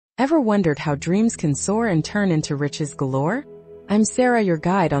Ever wondered how dreams can soar and turn into riches galore? I'm Sara, your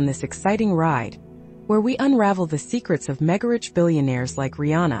guide on this exciting ride, where we unravel the secrets of mega-rich billionaires like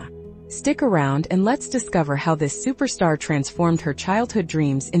Rihanna. Stick around and let's discover how this superstar transformed her childhood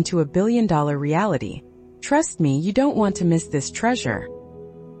dreams into a billion-dollar reality. Trust me, you don't want to miss this treasure.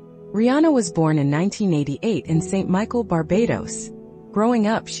 Rihanna was born in 1988 in St. Michael, Barbados. Growing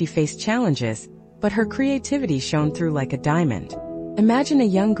up, she faced challenges, but her creativity shone through like a diamond. Imagine a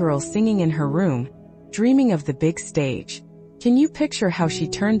young girl singing in her room, dreaming of the big stage. Can you picture how she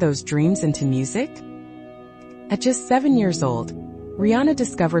turned those dreams into music? At just 7 years old, Rihanna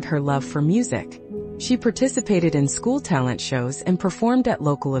discovered her love for music. She participated in school talent shows and performed at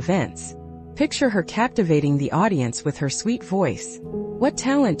local events. Picture her captivating the audience with her sweet voice. What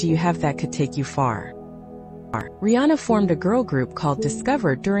talent do you have that could take you far? Rihanna formed a girl group called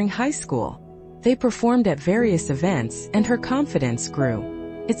Discovered during high school. They performed at various events and her confidence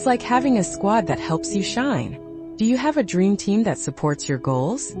grew. It's like having a squad that helps you shine. Do you have a dream team that supports your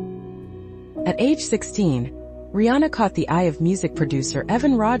goals? At age 16, Rihanna caught the eye of music producer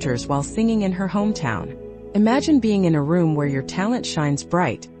Evan Rogers while singing in her hometown. Imagine being in a room where your talent shines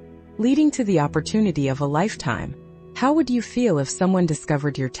bright, leading to the opportunity of a lifetime. How would you feel if someone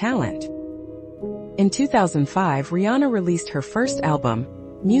discovered your talent? In 2005, Rihanna released her first album,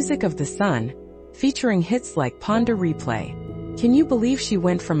 Music of the Sun, featuring hits like Ponder Replay. Can you believe she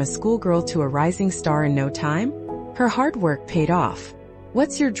went from a schoolgirl to a rising star in no time? Her hard work paid off.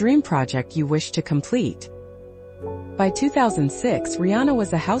 What's your dream project you wish to complete? By 2006, Rihanna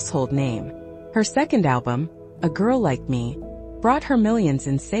was a household name. Her second album, A Girl Like Me, brought her millions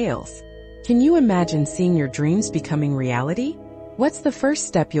in sales. Can you imagine seeing your dreams becoming reality? What's the first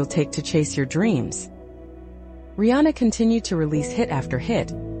step you'll take to chase your dreams? Rihanna continued to release hit after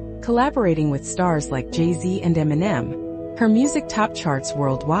hit, collaborating with stars like Jay-Z and Eminem. Her music topped charts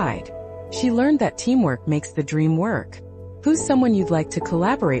worldwide. She learned that teamwork makes the dream work. Who's someone you'd like to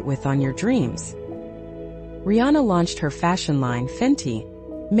collaborate with on your dreams? Rihanna launched her fashion line, Fenty,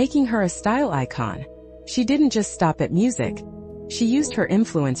 making her a style icon. She didn't just stop at music. She used her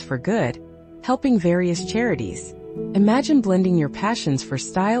influence for good, helping various charities. Imagine blending your passions for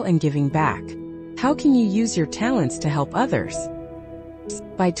style and giving back. How can you use your talents to help others?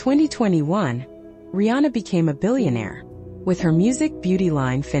 By 2021, Rihanna became a billionaire. With her music beauty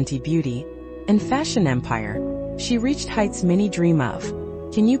line Fenty Beauty and fashion empire, she reached heights many dream of.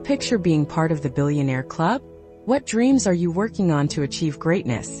 Can you picture being part of the Billionaire Club? What dreams are you working on to achieve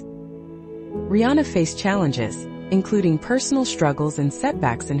greatness? Rihanna faced challenges, including personal struggles and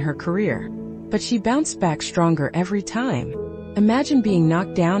setbacks in her career. But she bounced back stronger every time. Imagine being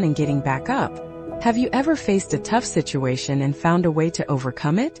knocked down and getting back up. Have you ever faced a tough situation and found a way to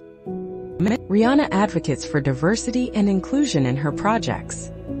overcome it? Rihanna advocates for diversity and inclusion in her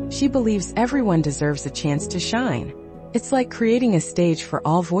projects. She believes everyone deserves a chance to shine. It's like creating a stage for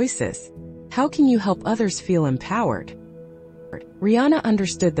all voices. How can you help others feel empowered? Rihanna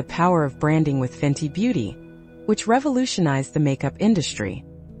understood the power of branding with Fenty Beauty, which revolutionized the makeup industry.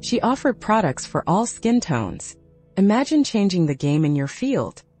 She offered products for all skin tones. Imagine changing the game in your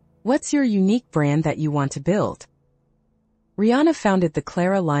field. What's your unique brand that you want to build? Rihanna founded the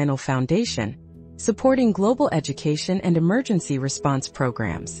Clara Lionel Foundation, supporting global education and emergency response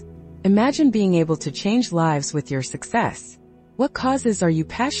programs. Imagine being able to change lives with your success. What causes are you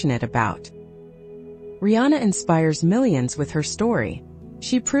passionate about? Rihanna inspires millions with her story.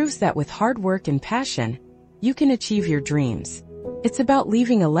 She proves that with hard work and passion, you can achieve your dreams. It's about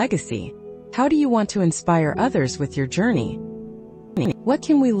leaving a legacy. How do you want to inspire others with your journey? What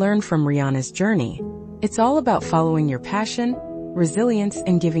can we learn from Rihanna's journey? It's all about following your passion, resilience,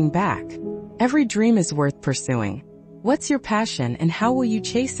 and giving back. Every dream is worth pursuing. What's your passion and how will you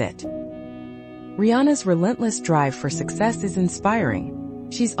chase it? Rihanna's relentless drive for success is inspiring.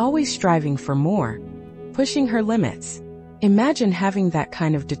 She's always striving for more, pushing her limits. Imagine having that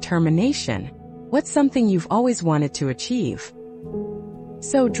kind of determination. What's something you've always wanted to achieve?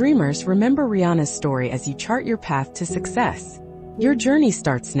 So dreamers, remember Rihanna's story as you chart your path to success. Your journey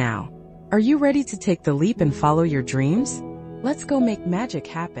starts now. Are you ready to take the leap and follow your dreams? Let's go make magic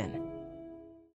happen.